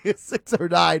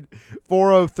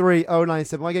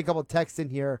 609-403-097. I get a couple texts in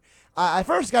here. I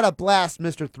first got to blast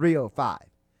Mr. 305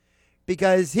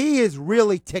 because he is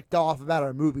really ticked off about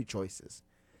our movie choices.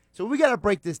 So we got to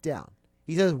break this down.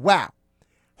 He says, wow,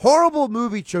 horrible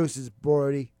movie choices,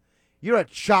 Brody. You're a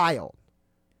child.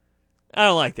 I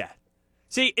don't like that.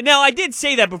 See, now I did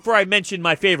say that before I mentioned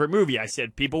my favorite movie. I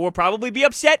said people will probably be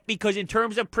upset because in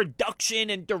terms of production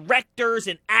and directors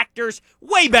and actors,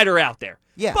 way better out there.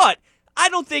 Yeah. But I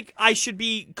don't think I should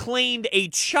be claimed a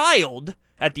child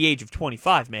at the age of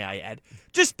 25, may I add,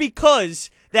 just because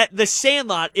that The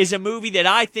Sandlot is a movie that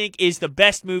I think is the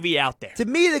best movie out there. To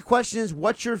me, the question is,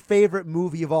 what's your favorite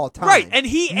movie of all time? Right, and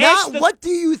he asked... Not what do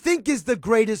you think is the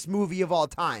greatest movie of all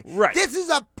time? Right. This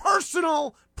is a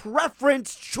personal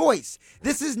preference choice.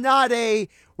 This is not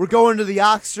we're going to the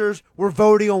Oscars, we're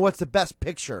voting on what's the best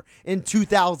picture in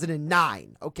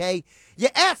 2009, okay? You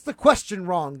asked the question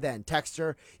wrong then,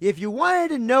 Texter. If you wanted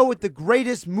to know what the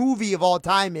greatest movie of all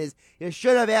time is, you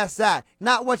should have asked that,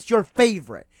 not what's your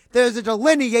favorite. There's a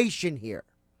delineation here.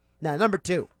 Now, number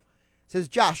 2 says,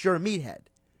 Josh, you're a meathead.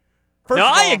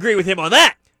 I agree with him on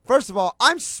that. First of all,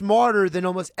 I'm smarter than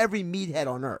almost every meathead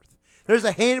on earth. There's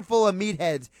a handful of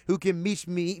meatheads who can meet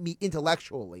me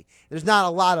intellectually. There's not a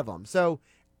lot of them. So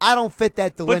I don't fit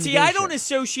that delineation. But see, I don't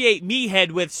associate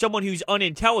meathead with someone who's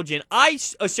unintelligent. I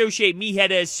associate meathead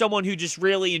as someone who just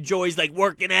really enjoys like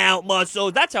working out,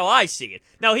 muscles. That's how I see it.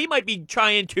 Now, he might be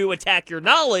trying to attack your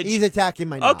knowledge. He's attacking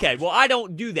my knowledge. Okay, well, I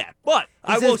don't do that. But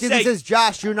I will say... He says,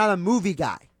 Josh, you're not a movie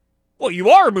guy. Well, you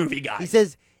are a movie guy. He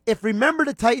says, if Remember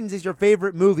the Titans is your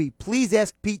favorite movie, please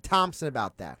ask Pete Thompson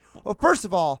about that. Well, first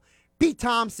of all, Pete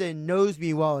Thompson knows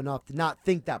me well enough to not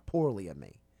think that poorly of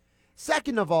me.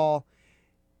 Second of all,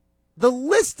 the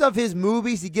list of his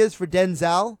movies he gives for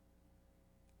Denzel,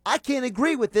 I can't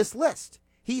agree with this list.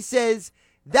 He says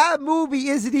that movie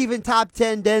isn't even top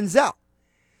 10 Denzel.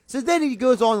 So then he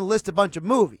goes on to list a bunch of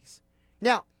movies.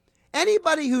 Now,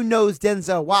 anybody who knows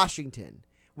Denzel Washington,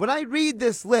 when I read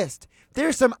this list,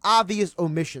 there's some obvious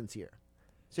omissions here.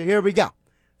 So here we go.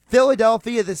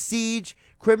 Philadelphia, The Siege,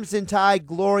 Crimson Tide,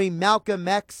 Glory, Malcolm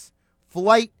X,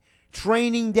 Flight,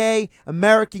 Training Day,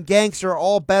 American Gangster are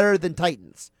all better than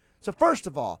Titans. So first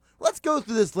of all, let's go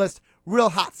through this list real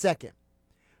hot second.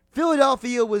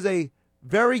 Philadelphia was a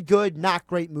very good, not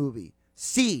great movie.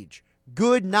 Siege,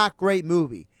 good, not great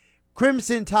movie.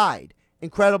 Crimson Tide,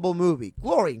 incredible movie.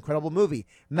 Glory, incredible movie.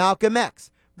 Malcolm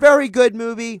X, very good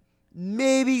movie,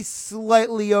 maybe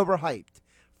slightly overhyped.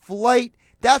 Flight,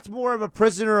 that's more of a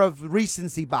prisoner of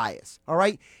recency bias, all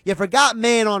right? You forgot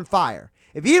Man on Fire.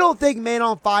 If you don't think Man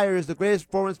on Fire is the greatest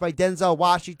performance by Denzel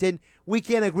Washington, we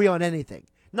can't agree on anything.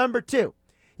 Number 2,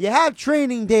 you have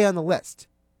Training Day on the list.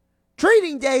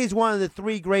 Training Day is one of the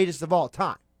 3 greatest of all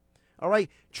time, all right?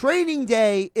 Training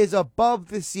Day is above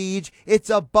The Siege. It's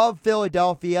above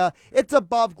Philadelphia. It's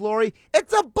above Glory.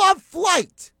 It's above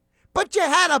Flight. But you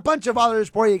had a bunch of others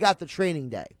before you got the Training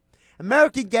Day.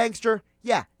 American Gangster,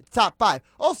 yeah, top 5.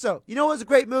 Also, you know what's a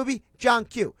great movie? John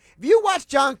Q. If you watch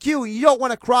John Q and you don't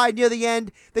want to cry near the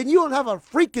end, then you don't have a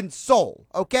freaking soul,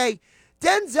 okay?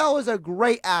 Denzel is a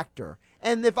great actor,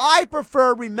 And if I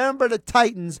prefer Remember the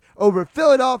Titans over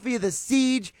Philadelphia the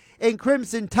Siege and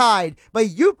Crimson Tide, but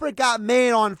Yupra got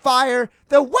Man on Fire,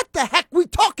 then what the heck we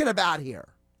talking about here?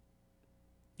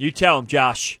 You tell him,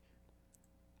 Josh.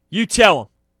 You tell him.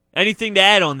 Anything to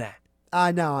add on that?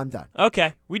 No, I'm done.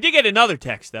 Okay. We did get another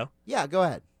text, though. Yeah, go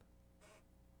ahead.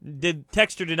 The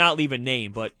texter did not leave a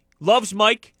name, but loves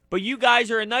Mike, but you guys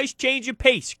are a nice change of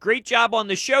pace. Great job on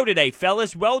the show today,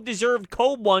 fellas. Well-deserved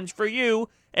cold ones for you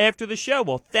after the show.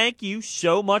 Well, thank you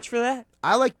so much for that.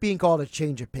 I like being called a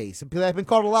change of pace. I've been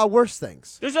called a lot worse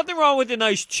things. There's nothing wrong with a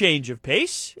nice change of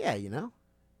pace. Yeah,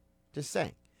 Just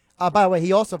saying. By the way,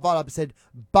 he also followed up and said,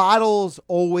 bottles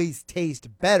always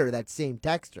taste better, that same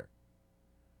texter.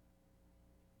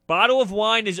 Bottle of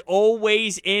wine is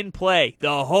always in play.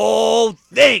 The whole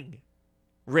thing.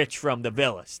 Rich from the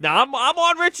Villas. Now, I'm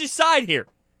on Rich's side here.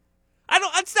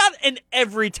 It's not an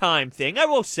every time thing, I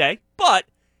will say, but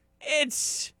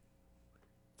it's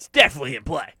definitely in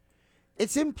play.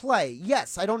 It's in play.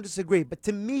 Yes, I don't disagree. But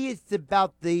to me, it's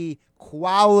about the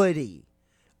quality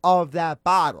of that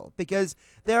bottle. Because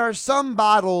there are some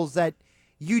bottles that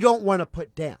you don't want to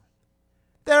put down.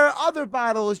 There are other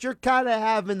bottles you're kind of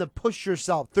having to push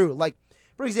yourself through. Like,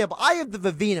 for example, I have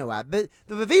the Vivino app. But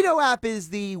the Vivino app is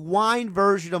the wine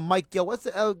version of Mike Gill. What's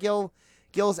the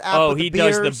Gill's app? Oh, with he the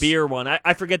does beers? the beer one.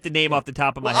 I forget the name off the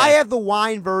top of my I head. have the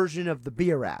wine version of the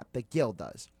beer app that Gill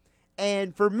does.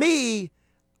 And for me,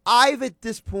 I've at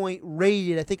this point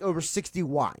rated, I think, over 60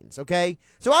 wines, okay?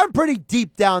 So I'm pretty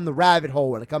deep down the rabbit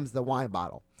hole when it comes to the wine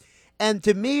bottle. And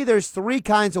to me, there's three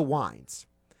kinds of wines.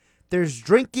 There's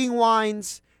drinking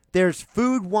wines, there's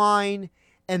food wine,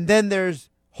 and then there's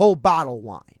whole bottle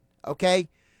wine, okay?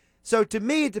 So to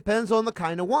me, it depends on the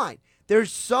kind of wine.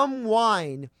 There's some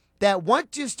wine that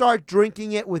once you start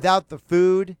drinking it without the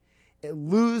food, it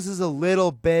loses a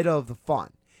little bit of the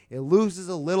fun. It loses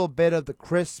a little bit of the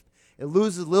crisp. It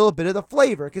loses a little bit of the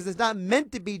flavor because it's not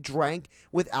meant to be drank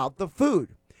without the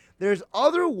food. There's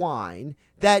other wine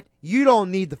that you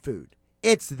don't need the food.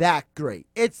 It's that great.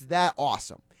 It's that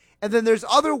awesome. And then there's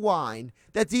other wine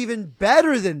that's even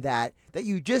better than that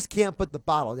you just can't put the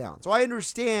bottle down. So I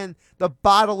understand the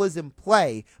bottle is in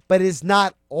play, but it's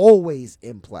not always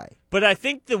in play. But I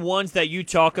think the ones that you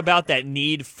talk about that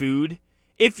need food,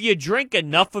 if you drink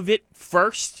enough of it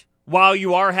first while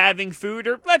you are having food,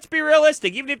 or let's be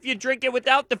realistic, even if you drink it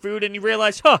without the food and you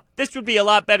realize, this would be a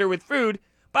lot better with food,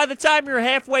 by the time you're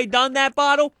halfway done that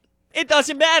bottle, it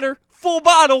doesn't matter. Full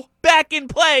bottle, back in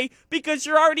play, because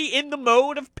you're already in the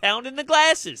mode of pounding the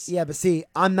glasses. Yeah, but see,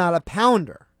 I'm not a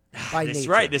pounder by That's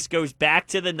nature. right. This goes back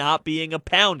to the not being a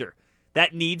pounder.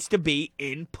 That needs to be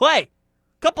in play.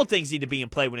 A couple things need to be in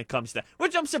play when it comes to that,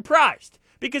 which I'm surprised,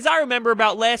 because I remember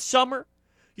about last summer,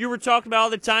 you were talking about all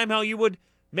the time how you would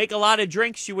make a lot of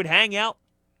drinks, you would hang out,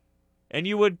 and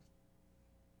you would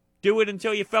do it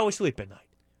until you fell asleep at night.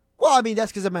 Well, I mean,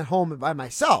 that's because I'm at home by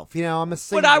myself. I'm a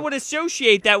single. But I would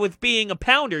associate that with being a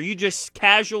pounder. You just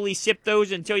casually sip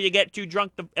those until you get too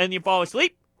drunk and you fall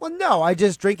asleep. Well, no, I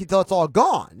just drink until it's all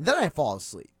gone. Then I fall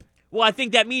asleep. Well, I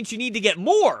think that means you need to get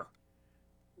more.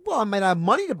 Well, I might have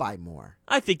money to buy more.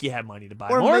 I think you have money to buy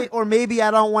more. Or maybe I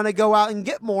don't want to go out and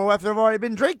get more after I've already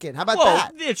been drinking. How about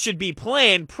that? It should be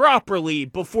planned properly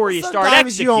before you start Sometimes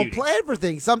executing. you don't plan for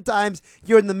things. Sometimes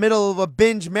you're in the middle of a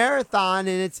binge marathon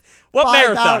and it's What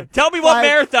marathon? Tell me what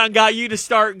marathon got you to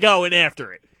start going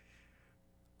after it.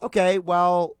 Okay,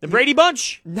 well... The Brady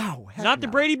Bunch? No. Not the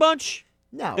Brady Bunch?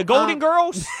 No. The Golden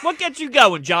Girls? What gets you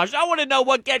going, Josh? I want to know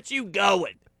what gets you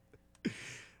going.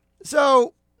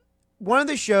 So... one of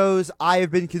the shows I have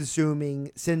been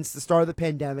consuming since the start of the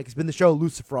pandemic has been the show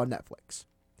Lucifer on Netflix.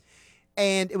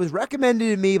 And it was recommended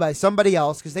to me by somebody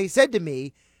else because they said to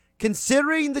me,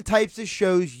 considering the types of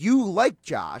shows you like,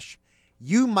 Josh,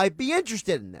 you might be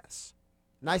interested in this.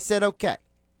 And I said, okay.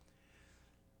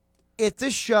 It's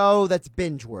a show that's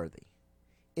binge-worthy.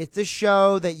 It's a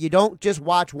show that you don't just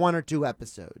watch 1 or 2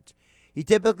 episodes. You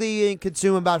typically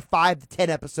consume about 5 to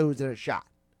 10 episodes in a shot.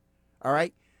 All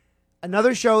right?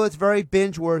 Another show that's very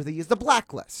binge-worthy is The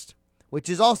Blacklist, which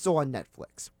is also on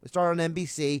Netflix. It started on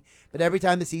NBC, but every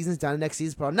time the season's done, the next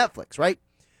season's put on Netflix, right?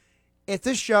 It's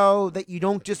a show that you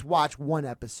don't just watch 1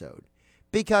 episode,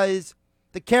 because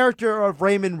the character of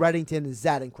Raymond Reddington is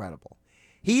that incredible.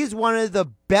 He is one of the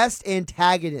best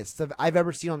antagonists I've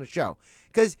ever seen on the show,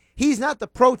 because he's not the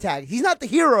protagonist. He's not the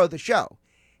hero of the show.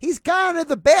 He's kind of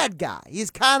the bad guy. He's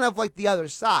kind of like the other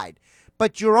side,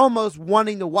 but you're almost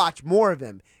wanting to watch more of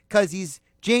him, because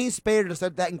James Spader does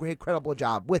that incredible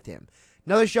job with him.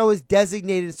 Another show is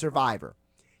Designated Survivor.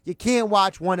 You can't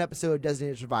watch one episode of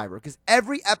Designated Survivor because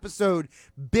every episode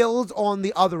builds on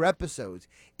the other episodes.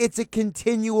 It's a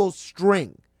continual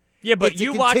string. Yeah, but It's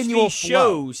you a watch continual these flow.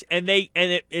 shows and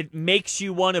it makes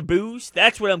you want to booze.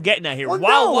 That's what I'm getting at here. Well,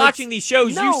 While no, watching these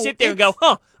shows, you sit there and go,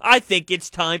 I think it's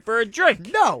time for a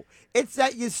drink. No, it's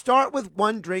that you start with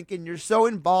one drink and you're so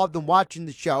involved in watching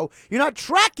the show, you're not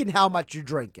tracking how much you're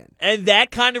drinking. And that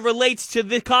kind of relates to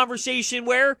the conversation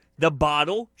where the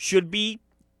bottle should be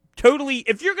totally,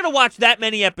 if you're going to watch that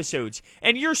many episodes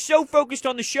and you're so focused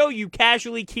on the show you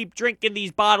casually keep drinking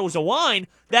these bottles of wine,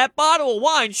 that bottle of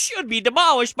wine should be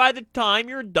demolished by the time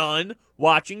you're done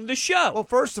watching the show. Well,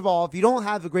 first of all, if you don't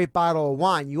have a great bottle of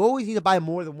wine, you always need to buy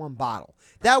more than one bottle.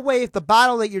 That way, if the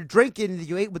bottle that you're drinking that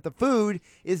you ate with the food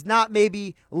is not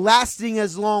maybe lasting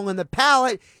as long on the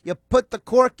palate, you put the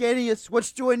cork in and you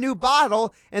switch to a new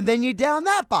bottle, and then you down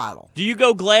that bottle. Do you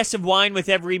go glass of wine with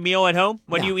every meal at home?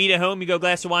 When No. you eat at home, you go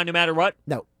glass of wine no matter what?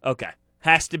 No. Okay.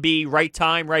 Has to be right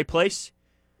time, right place?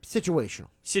 Situational.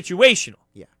 Situational.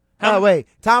 Yeah. How- Wait.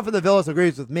 Tom from the Villas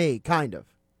agrees with me, kind of.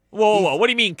 Whoa. What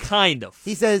do you mean, kind of?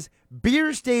 He says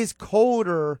beer stays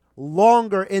colder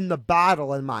longer in the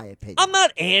bottle, in my opinion. I'm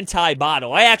not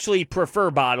anti-bottle. I actually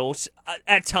prefer bottles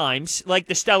at times, like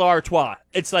the Stella Artois.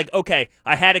 It's like, okay,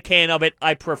 I had a can of it.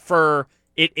 I prefer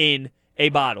it in a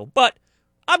bottle. But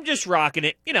I'm just rocking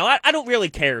it. You know, I don't really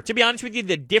care. To be honest with you,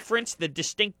 the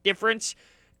distinct difference,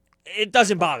 it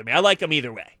doesn't bother me. I like them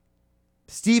either way.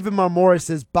 Stephen Marmora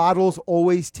says bottles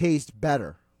always taste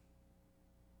better.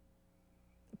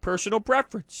 Personal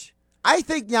preference. I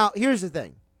think now, here's the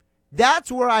thing.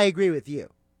 That's where I agree with you.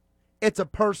 It's a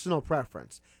personal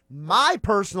preference. My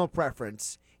personal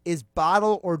preference is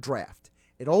bottle or draft.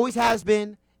 It always has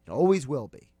been. It always will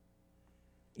be.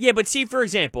 Yeah, but see, for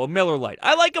example, a Miller Lite.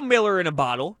 I like a Miller in a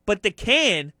bottle, but the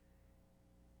can,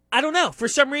 I don't know. For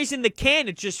some reason, the can,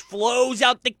 it just flows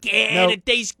out the can. Nope. It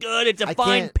tastes good. It's a I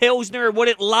fine can't- Pilsner. It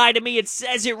wouldn't lie to me. It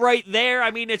says it right there.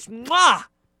 I mean, it's mwah.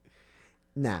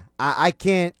 Nah, I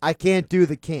can't do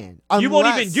the can. You won't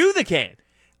even do the can.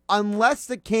 Unless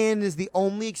the can is the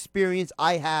only experience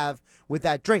I have with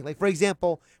that drink. Like, for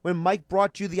example, when Mike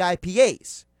brought you the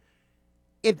IPAs.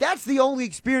 If that's the only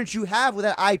experience you have with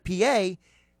that IPA,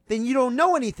 then you don't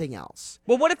know anything else.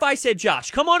 Well, what if I said,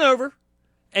 Josh, come on over,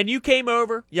 and you came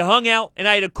over, you hung out, and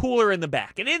I had a cooler in the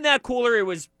back. And in that cooler, it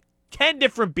was 10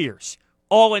 different beers,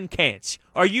 all in cans.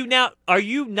 Are you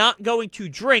not going to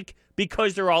drink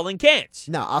because they're all in cans?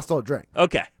 No, I'll still drink.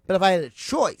 Okay. But if I had a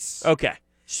choice. Okay.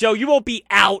 So you won't be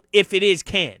out if it is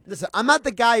canned. Listen, I'm not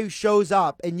the guy who shows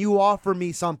up and you offer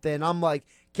me something. I'm like,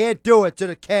 can't do it to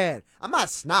the can. I'm not a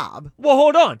snob. Well,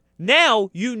 hold on. Now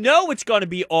you know it's going to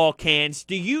be all cans.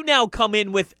 Do you now come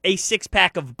in with a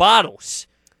 6-pack of bottles?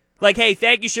 Like, hey,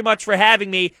 thank you so much for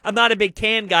having me. I'm not a big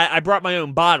can guy. I brought my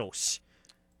own bottles.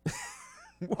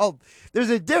 Well, there's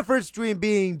a difference between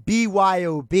being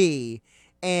BYOB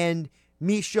and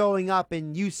me showing up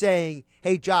and you saying,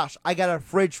 hey, Josh, I got a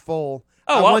fridge full.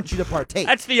 I want you to partake.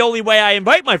 That's the only way I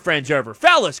invite my friends over.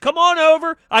 Fellas, come on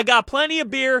over. I got plenty of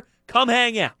beer. Come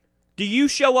hang out. Do you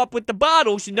show up with the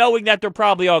bottles knowing that they're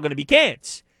probably all going to be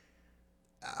cans?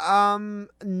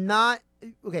 Not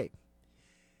okay.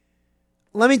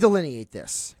 Let me delineate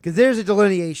this because there's a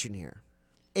delineation here.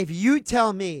 If you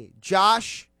tell me,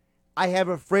 Josh, I have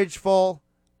a fridge full,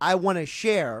 I want to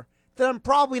share, then I'm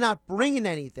probably not bringing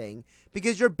anything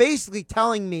because you're basically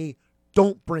telling me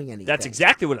don't bring anything. That's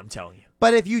exactly what I'm telling you.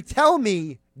 But if you tell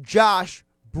me, Josh,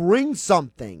 bring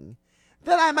something,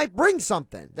 then I might bring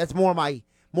something. That's more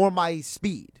my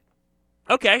speed.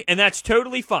 Okay, and that's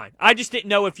totally fine. I just didn't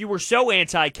know if you were so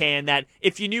anti-can that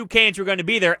if you knew cans were going to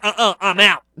be there, I'm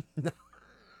out.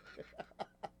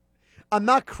 I'm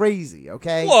not crazy,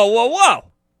 okay?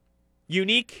 Whoa.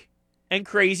 Unique and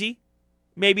crazy.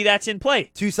 Maybe that's in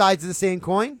play. Two sides of the same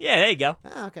coin? Yeah, there you go.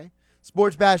 Okay.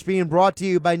 Sports Bash being brought to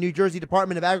you by New Jersey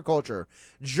Department of Agriculture.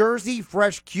 Jersey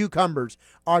fresh cucumbers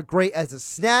are great as a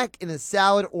snack, in a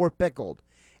salad, or pickled,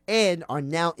 and are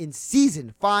now in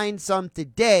season. Find some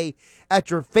today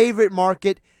at your favorite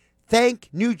market. Thank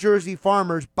New Jersey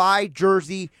farmers. Buy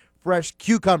Jersey fresh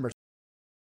cucumbers.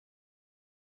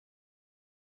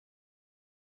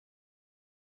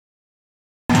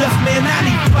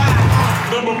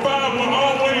 Number 5 will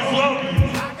always love you.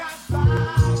 I got 5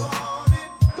 on it.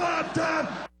 5 times.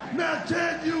 Now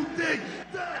can you dig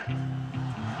that?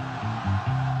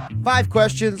 5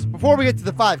 questions. Before we get to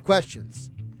the 5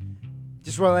 questions,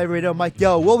 just want to let everybody know, Mike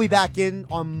Gill will be back in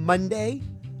on Monday.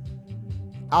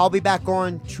 I'll be back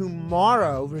on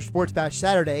tomorrow for Sports Bash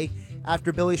Saturday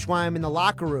after Billy Schweim in the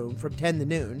locker room from 10 to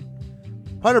noon.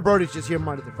 Hunter Brodes just here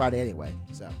Monday to Friday anyway.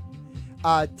 So,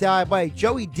 by the way,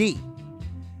 Joey D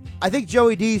I think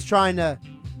Joey D's trying to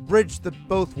bridge the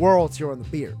both worlds here on the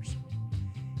beers.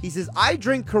 He says, I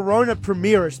drink Corona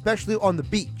Premier, especially on the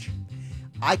beach.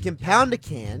 I can pound a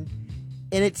can,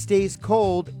 and it stays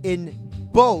cold in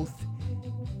both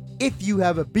if you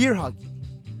have a beer huggy.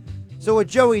 So what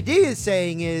Joey D is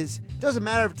saying is, doesn't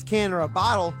matter if it's a can or a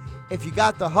bottle, if you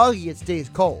got the huggy, it stays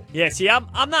cold. Yeah, see,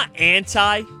 I'm not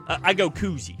anti. I go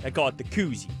koozie. I call it the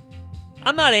koozie.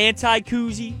 I'm not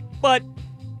anti-koozie, but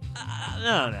I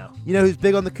don't know. You know who's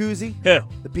big on the koozie? Who?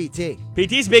 The PT.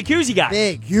 PT's a big koozie guy.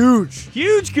 Big, huge.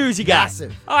 Huge koozie guy.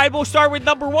 Massive. All right, we'll start with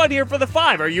number 1 here for the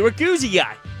 5. Are you a koozie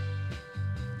guy?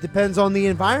 Depends on the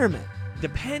environment.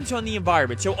 Depends on the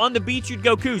environment. So on the beach, you'd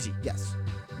go koozie. Yes.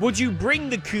 Would you bring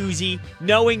the koozie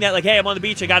knowing that, like, hey, I'm on the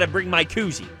beach, I got to bring my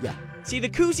koozie? Yeah. See, the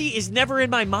koozie is never in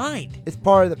my mind. It's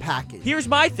part of the package. Here's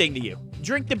my thing to you.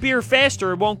 Drink the beer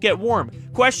faster, it won't get warm.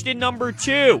 Question number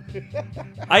 2.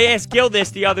 I asked Gil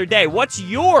this the other day. What's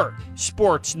your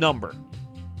sports number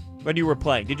when you were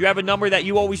playing? Did you have a number that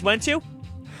you always went to?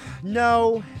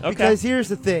 No, Okay. because here's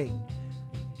the thing.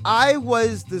 I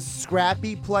was the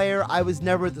scrappy player. I was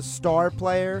never the star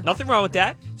player. Nothing wrong with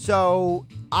that. So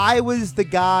I was the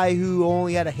guy who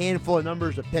only had a handful of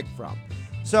numbers to pick from.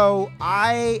 So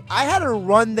I had a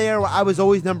run there where I was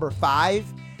always number 5.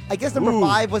 I guess number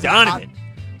 5 wasn't Donovan.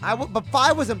 but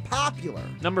 5 wasn't popular.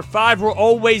 Number 5 will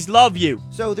always love you.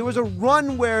 So there was a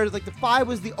run where like the 5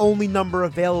 was the only number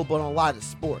available in a lot of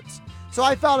sports. So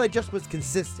I felt I just was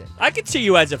consistent. I could see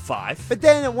you as a 5. But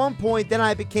then at one point, then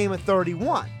I became a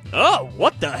 31. Oh,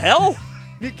 what the hell?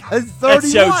 Because 31.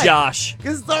 That's so Josh.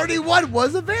 Because 31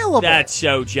 was available. That's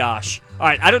so Josh. All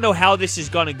right, I don't know how this is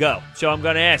going to go, so I'm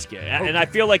going to ask you. And I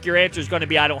feel like your answer is going to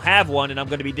be I don't have one, and I'm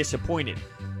going to be disappointed.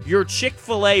 Your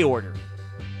Chick-fil-A order.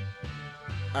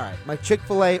 All right, my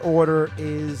Chick-fil-A order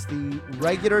is the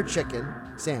regular chicken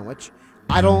sandwich.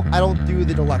 I don't do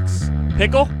the deluxe.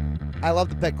 Pickle? I love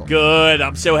the pickle. Good.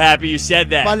 I'm so happy you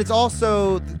said that. But it's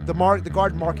also the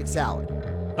Garden Market salad.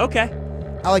 Okay.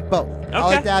 I like both. I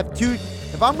like Okay. to have 2.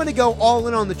 If I'm going to go all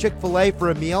in on the Chick-fil-A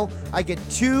for a meal, I get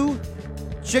 2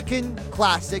 chicken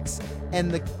classics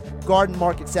and the Garden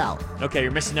Market salad. Okay,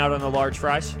 you're missing out on the large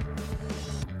fries.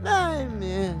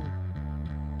 Man.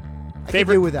 I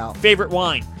Favorite can do without. Favorite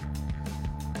wine.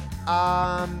 If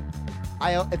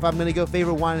I'm going to go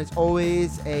favorite wine, it's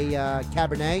always a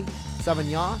Cabernet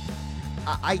Sauvignon.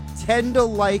 I tend to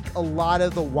like a lot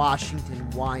of the Washington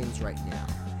wines right now.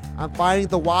 I'm finding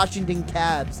the Washington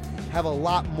Cabs have a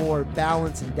lot more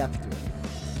balance and depth to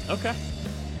it. Okay.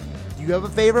 Do you have a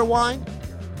favorite wine?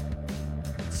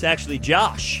 It's actually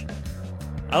Josh.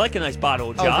 I like a nice bottle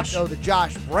of Josh. The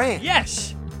Josh brand.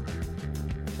 Yes.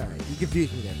 All right, you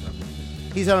confused me there for a minute.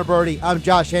 He's Hunter Brody. I'm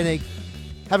Josh Hennig.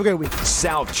 Have a great week.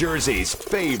 South Jersey's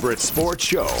favorite sports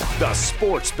show, The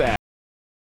Sports Bash.